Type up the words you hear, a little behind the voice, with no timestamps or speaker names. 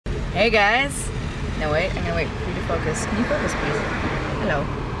Hey guys. No wait, I'm gonna wait for you to focus. Can you focus please? Hello.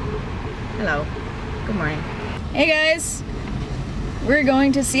 Hello. Good morning. Hey guys. We're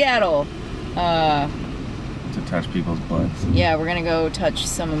going to Seattle. To touch people's butts. Yeah, we're gonna go touch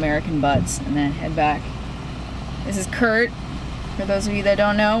some American butts and then head back. This is Kurt. For those of you that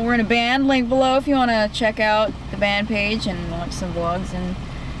don't know, we're in a band. Link below if you want to check out the band page and watch some vlogs and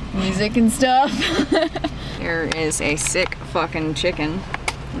music and stuff. There is a sick fucking chicken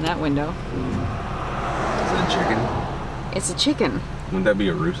in that window. Is it a chicken? It's a chicken. Wouldn't that be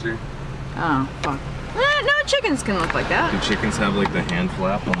a rooster? Oh, fuck. No, chickens can look like that. Do chickens have like the hand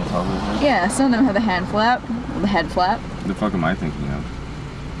flap on the top of their head? Yeah, some of them have the hand flap, the head flap. The fuck am I thinking of?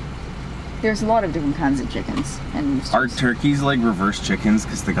 There's a lot of different kinds of chickens. And Are turkeys like reverse chickens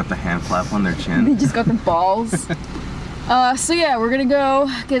because they got the hand flap on their they chin? just got the balls. So yeah, we're gonna go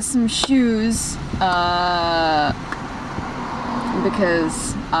get some shoes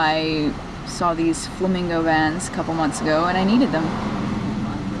because I saw these flamingo vans a couple months ago and I needed them.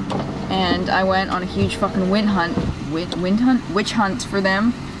 And I went on a huge fucking witch hunt for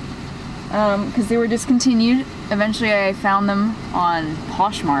them because they were discontinued. Eventually I found them on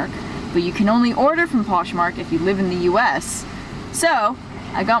Poshmark, but you can only order from Poshmark if you live in the US. So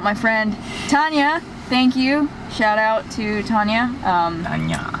I got my friend Tania, thank you, shout out to Tania.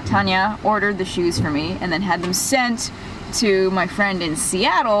 Tania ordered the shoes for me and then had them sent to my friend in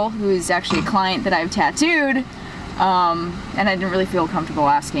Seattle, who is actually a client that I've tattooed. And I didn't really feel comfortable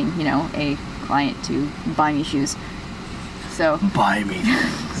asking, you know, a client to buy me shoes. So Buy me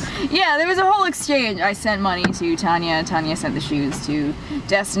things. yeah, there was a whole exchange. I sent money to Tania, Tania sent the shoes to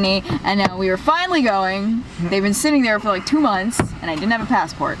Destiny, and now we were finally going. They've been sitting there for like 2 months, and I didn't have a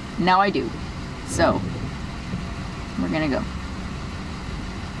passport. Now I do. So, we're gonna go.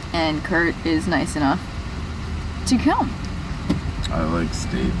 And Kurt is nice enough to come. I like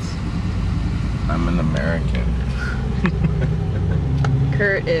states. I'm an American.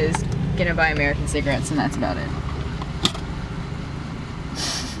 Kurt is gonna buy American cigarettes, and that's about it.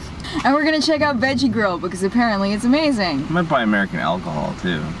 And we're gonna check out Veggie Grill because apparently it's amazing. I might buy American alcohol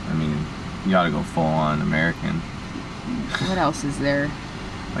too. I mean, you gotta go full on American. What else is there?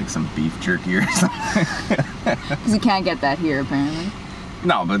 Like some beef jerky or something. Because you can't get that here apparently.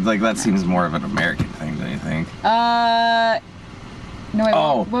 No, but like that seems more of an American thing, don't you think? No, wait,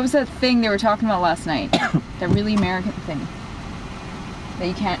 Oh. what was that thing they were talking about last night? That really American thing that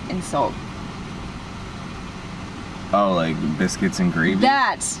you can't insult. Oh, like biscuits and gravy?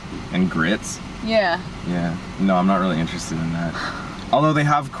 That! And grits? Yeah. Yeah. No, I'm not really interested in that. Although they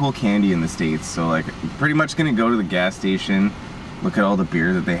have cool candy in the States, so like pretty much gonna go to the gas station, look at all the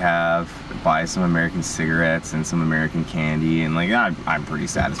beer that they have, buy some American cigarettes and some American candy, and like I'm pretty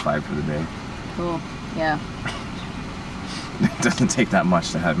satisfied for the day. Cool. Yeah. It doesn't take that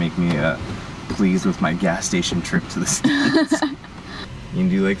much to make me pleased with my gas station trip to the States. You can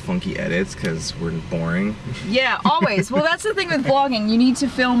do like funky edits because we're boring. Yeah, always. Well, that's the thing with vlogging. You need to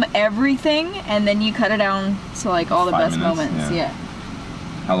film everything and then you cut it down to like all the 5 best minutes, moments. Yeah.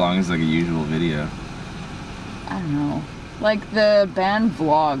 How long is like a usual video? I don't know. Like the band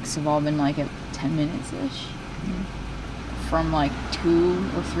vlogs have all been like at 10 minutes-ish. From like 2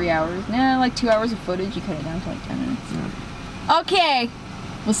 or 3 hours. Nah, like 2 hours of footage, you cut it down to like 10 minutes. Yeah. Okay,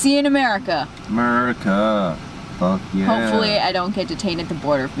 we'll see you in America. America, fuck yeah. Hopefully I don't get detained at the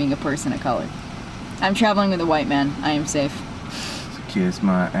border for being a person of color. I'm traveling with a white man. I am safe. So kiss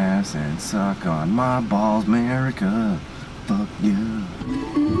my ass and suck on my balls, America, fuck yeah.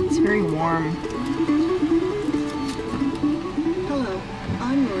 It's very warm. Hello,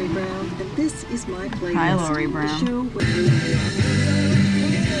 I'm Lori Brown, and this is my playlist. Hi, Lori Brown. The show where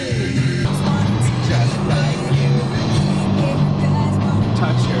Just like you.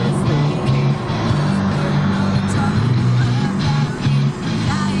 Touch your freaky.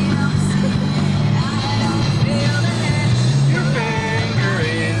 Your finger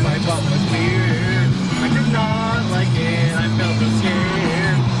in my butt was weird. I did not like it. I felt so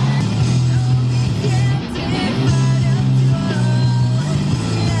scared.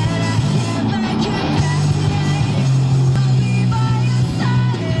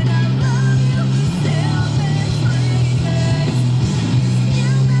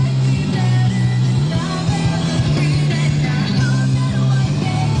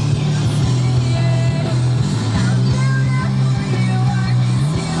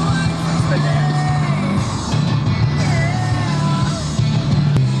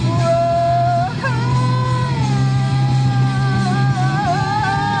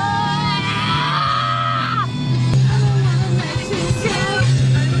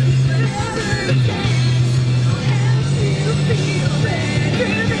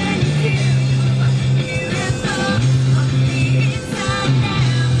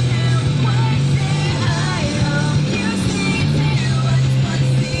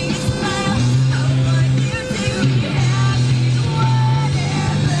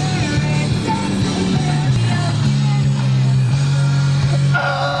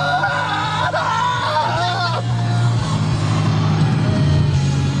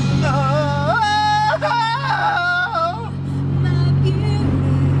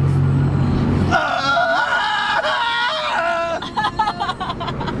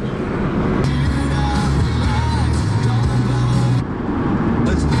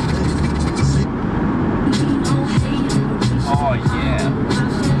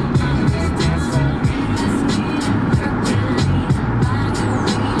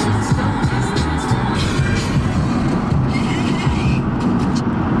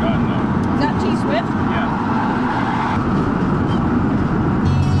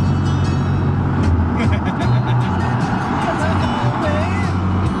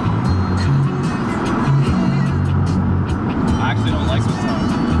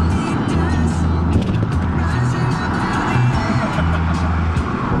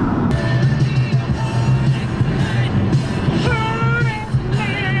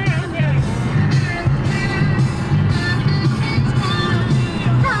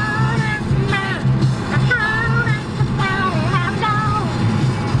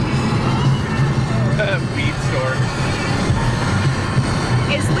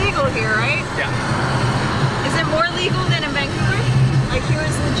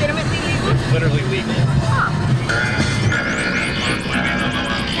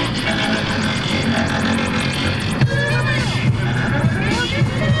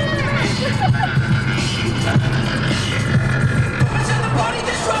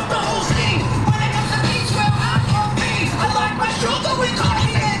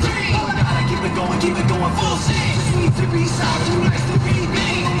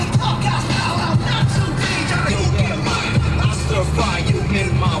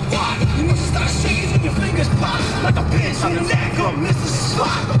 Like a pinch on the neck of Mr.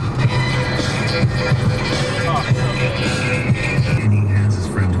 Slot. And he hands his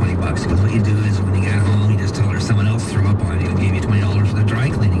friend $20. He goes, what you do is when you get home, you just tell her someone else threw up on you. He'll give you $20 for the dry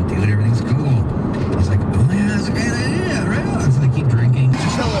cleaning, dude. Everything's cool. He's like, oh yeah, that's a great idea, right on. So they keep drinking.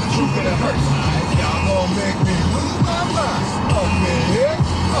 Tell the truth and it hurts. Y'all gonna make me lose my mind. Up in here,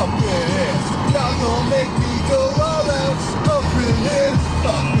 up in here. Y'all gonna make me go all out. Up in here,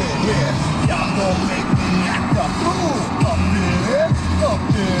 up in here. Y'all gonna make me act up. Ooh, up in here, up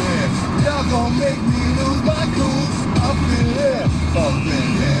in here. Y'all gonna make me lose my cool. Up in here, up in here.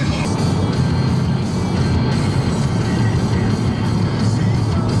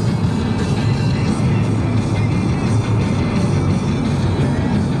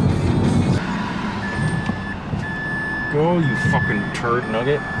 Go, you fucking turd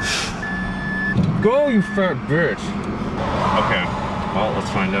nugget. Go, you fat bitch. Okay, well, let's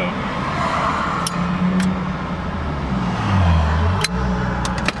find out.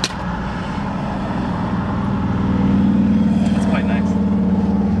 That's quite nice.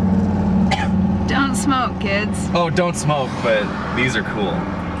 Don't smoke, kids. Oh, don't smoke, but these are cool.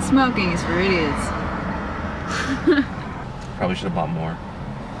 Smoking is for idiots. Probably should have bought more.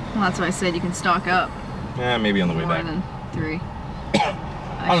 Well, that's why I said you can stock up. Yeah, maybe on the way More back. than 3.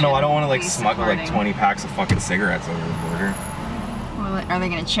 I don't know, I don't want to like smuggle like 20 packs of fucking cigarettes over the border. Well, are they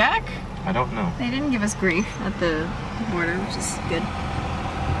gonna check? I don't know. They didn't give us grief at the border, which is good.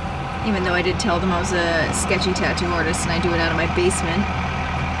 Even though I did tell them I was a sketchy tattoo artist and I do it out of my basement.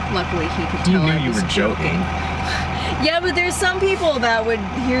 Luckily he could He tell knew I you was were joking. Yeah, but there's some people that would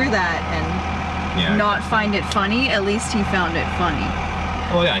hear that and not find it funny. At least he found it funny.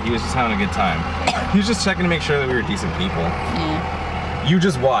 Well, yeah, he was just having a good time. He was just checking to make sure that we were decent people. Yeah. You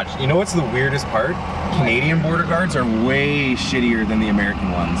just watch. You know what's the weirdest part? Canadian border guards are way shittier than the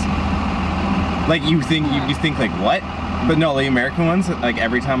American ones. Like you think like what? But no, the American ones, like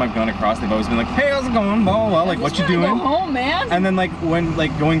every time I've gone across, they've always been like, hey, how's it going? Blah, blah, blah. Like, what you doing? Go home, man. And then like when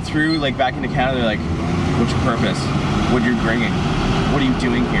like going through like back into Canada, they're like, what's your purpose? What are you bringing? What are you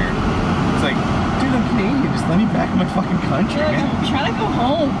doing here? It's like, dude, I'm Canadian. Just let me back in my fucking country. Yeah, I'm trying to go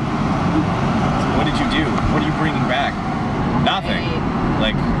home. So what did you do? What are you bringing back? Nothing.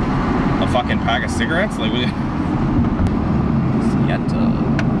 Like a fucking pack of cigarettes? Like what? Seattle.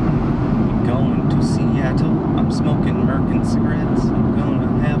 Going to Seattle. I'm smoking American cigarettes. I'm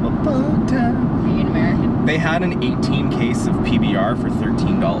gonna have a fun time. Are you an American? They had an 18 case of PBR for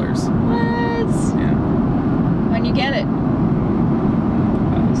 $13. What? Yeah. When you get it?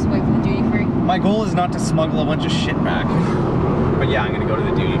 Just wait for the duty free. My goal is not to smuggle a bunch of shit back. But yeah, I'm gonna go to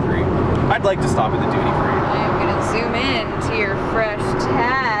the duty free. I'd like to stop at the duty free. I am gonna zoom in to your fresh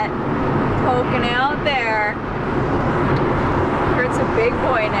tat poking out there. Kurt's a big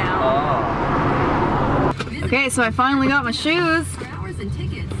boy now. Oh. Okay, so I finally got my shoes. For hours and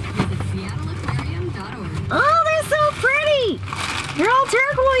tickets, visit seattleaquarium.org. Oh, they're so pretty! They're all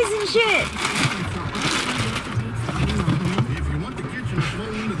turquoise and shit. If you want the kitchen to flow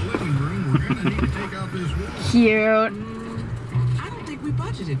into the living room, we're gonna need to take out this wall. Cute. I don't think we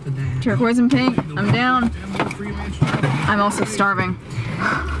budgeted for that. Turquoise and pink. I'm down. 10 more freelance jobs. I'm also starving.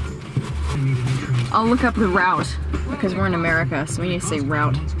 I'll look up the route because we're in America, so we need to say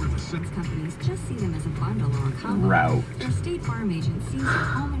route. Companies just see them as a bundle or a combo. Route. Their State Farm agent sees your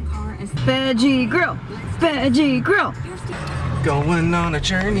home and car as Veggie grill. Veggie grill. your state. Going on a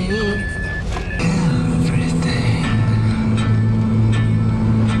journey.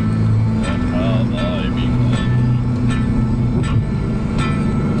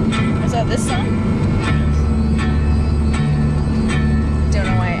 Is that this song? Don't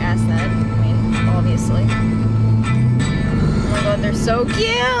know why I asked that. I mean, obviously. Oh my god, they're so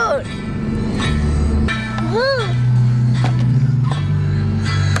cute!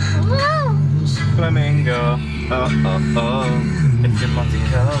 Flamingo. Oh, oh, oh. If you're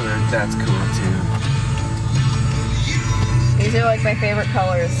multicolored, that's cool too. These are like my favorite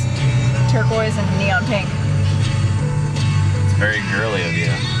colors. Turquoise and neon pink. It's very girly of you.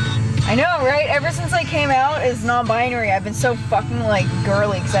 I know, right? Ever since I came out as non-binary, I've been so fucking like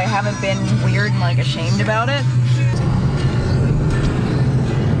girly because I haven't been weird and like ashamed about it.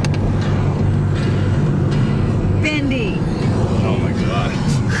 Bendy. Oh my god.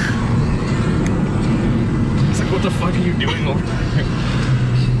 It's like, what the fuck are you doing over there?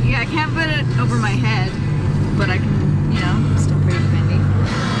 Yeah, I can't put it over my head, but I can, you know, still pretty bendy.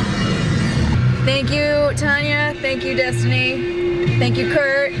 Thank you, Tania. Thank you, Destiny. Thank you,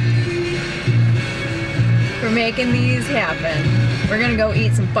 Kurt. for making these happen. We're gonna go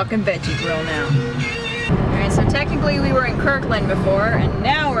eat some fucking veggie grill now. Alright, so technically we were in Kirkland before, and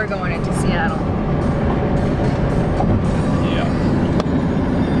now we're going into Seattle. Yeah.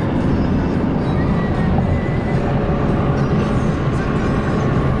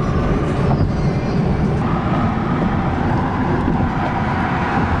 Is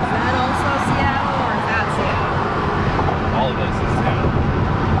that also Seattle, or is that Seattle? All of this is Seattle.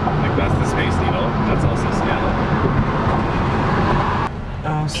 Like that's the Space Needle. That's also Seattle.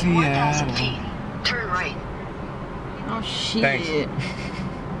 Oh, In 1,000 Seattle. feet, turn right. Oh shit. Thanks.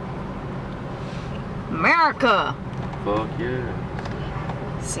 America! Fuck yeah.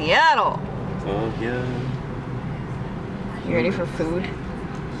 Seattle! Fuck yeah. You ready for food?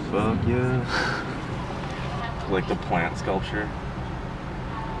 Fuck yeah. Like the plant sculpture.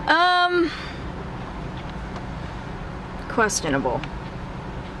 Questionable.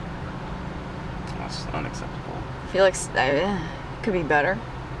 That's unacceptable. I feel like could be better.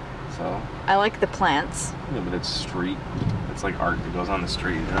 So? I like the plants. Yeah, but it's street. It's like art that goes on the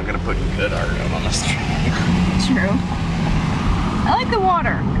street. They're not gonna put good art out on the street. True. I like the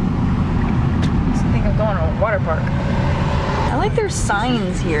water. I think I'm going to a water park. I like their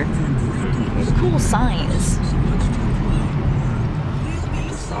signs here. They're cool signs.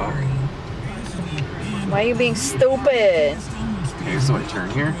 Why are you being stupid? Okay, so I turn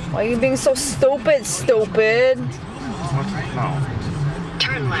here? Why are you being so stupid, stupid? What? No.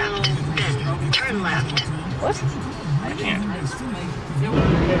 Turn left, then turn left. What? I can't.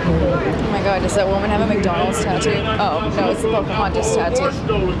 Oh my god, does that woman have a McDonald's tattoo? Oh, no, it's the Pocahontas tattoo.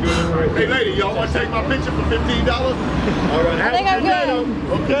 Hey, lady, y'all want to take my picture for $15? All right. I think I'm good.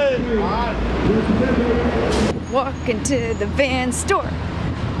 Okay. Walk into the van store.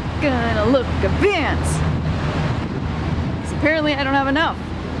 Gonna look at vans. 'Cause apparently I don't have enough.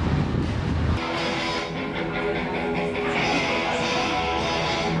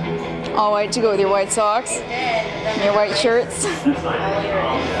 All white to go with your white socks and your white shirts.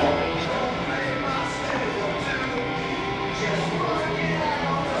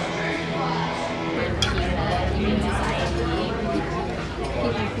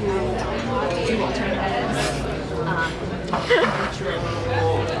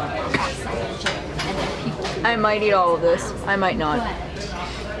 I might eat all of this. I might not.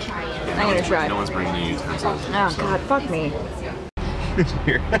 I'm gonna try. No one's bringing you utensils. Oh god, fuck me.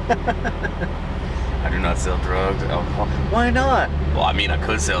 Here. I do not sell drugs, alcohol. Why not? Well, I mean, I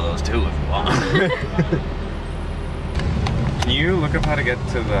could sell those too if you want. Can you look up how to get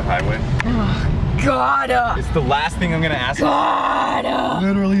to the highway? Oh, God! It's the last thing I'm gonna ask. God!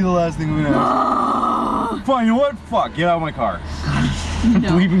 Literally the last thing I'm gonna ask. Fine, you know what? Fuck, get out of my car. No.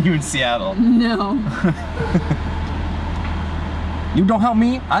 I'm leaving you in Seattle. No. You don't help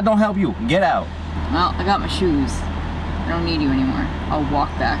me, I don't help you. Get out. Well, I got my shoes. I don't need you anymore. I'll walk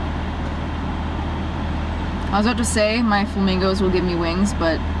back. I was about to say my flamingos will give me wings,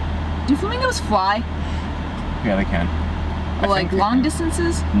 but do flamingos fly? Yeah, they can. Well, like long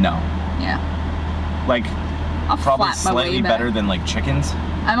distances? No. Yeah. Like, I'll probably flap my way slightly back. better than like chickens.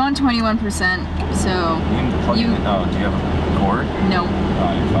 I'm on 21%, so You can plug it in. Oh, do you have a cord? no.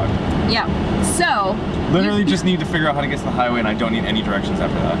 Oh, you're fucked. Yeah. So Literally just need to figure out how to get to the highway and I don't need any directions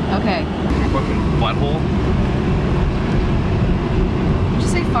after that. okay. Fucking butthole. Did you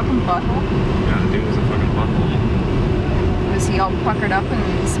say fucking butthole? Yeah, the dude was a fucking butthole. Was he all puckered up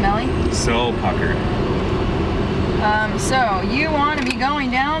and smelly? So puckered. So you want to be going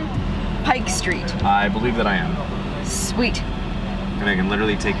down Pike Street. I believe that I am. Sweet. And it can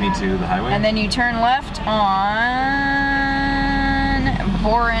literally take me to the highway. And then you turn left on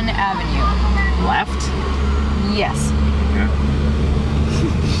Boren Avenue. left? Yes. Yeah.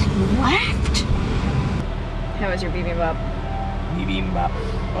 Left? How was your bibimbap? Bibimbap.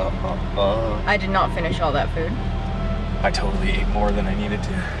 I did not finish all that food. I totally ate more than I needed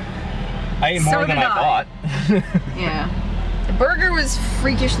to. I ate So more than did I thought. Yeah. The burger was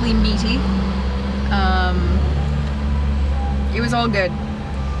freakishly meaty. It was all good.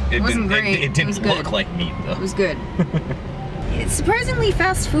 It wasn't didn't, great. It didn't was look good. like meat though. It was good. It's surprisingly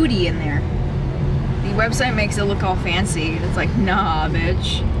fast foody in there. The website makes it look all fancy. It's like, nah,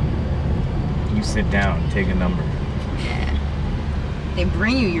 bitch. You sit down, take a number. Yeah. They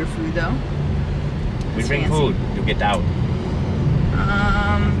bring you your food though. We It's bring fancy. food. You get out.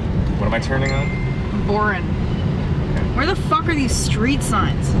 What am I turning on? Boring. Where the fuck are these street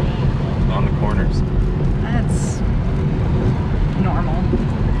signs? On the corners. That's normal.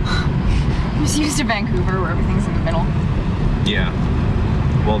 I'm just used to Vancouver where everything's in the middle. Yeah.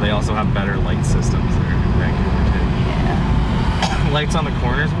 Well, they also have better light systems there in Vancouver too. Yeah. Lights on the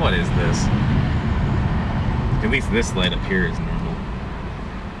corners? What is this? At least this light up here is normal.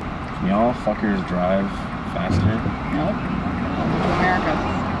 Can y'all fuckers drive faster? Nope. Welcome to America.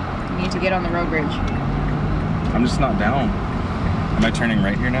 You need to get on the road bridge. I'm just not down. Am I turning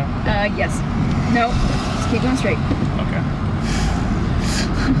right here now? Yes. No. Just keep going straight. Okay.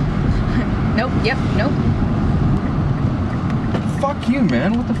 Nope. Yep. Nope. Fuck you,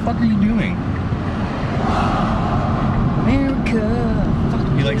 man. What the fuck are you doing?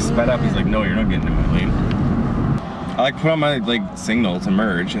 America. He like sped up. He's like, no, you're not getting in my lane. I like put on my like signal to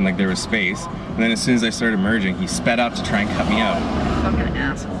merge, and like there was space. And then as soon as I started merging, he sped up to try and cut me out. Fucking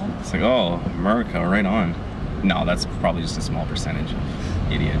asshole. It's like, oh, America, right on. No, that's probably just a small percentage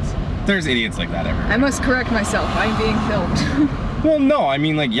of idiots. There's idiots like that everywhere. I must correct myself. I'm being filmed. Well, no, I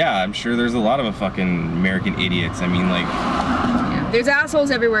mean, like, yeah, I'm sure there's a lot of fucking American idiots. I mean, like... Yeah. There's assholes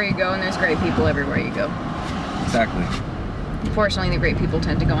everywhere you go, and there's great people everywhere you go. Exactly. Unfortunately, the great people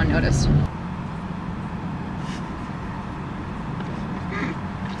tend to go unnoticed.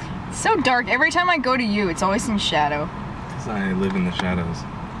 It's so dark. Every time I go to you, it's always in shadow. Because I live in the shadows.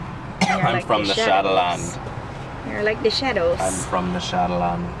 I'm like from the Shadowland. You're like the shadows. I'm from the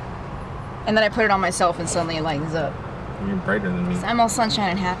Shadowland. And then I put it on myself, and suddenly it lightens up. You're brighter than me. I'm all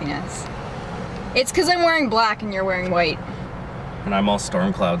sunshine and happiness. It's because I'm wearing black and you're wearing white. And I'm all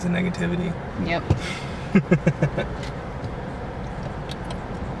storm clouds and negativity. Yep.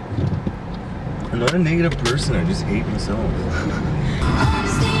 I'm not a negative person, I just hate myself.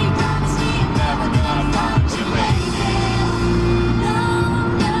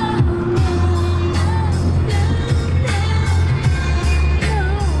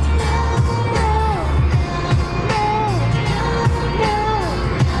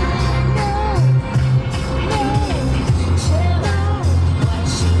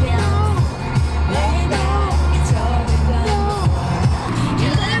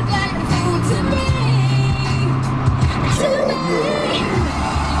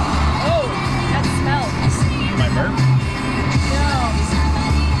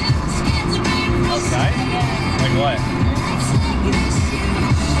 What?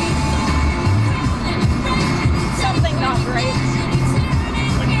 Something not right.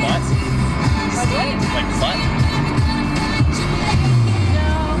 Like butt? Like what? Like butt? No.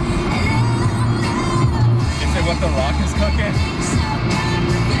 Is it what the Rock is cooking?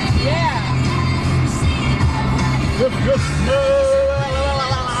 Yeah. No!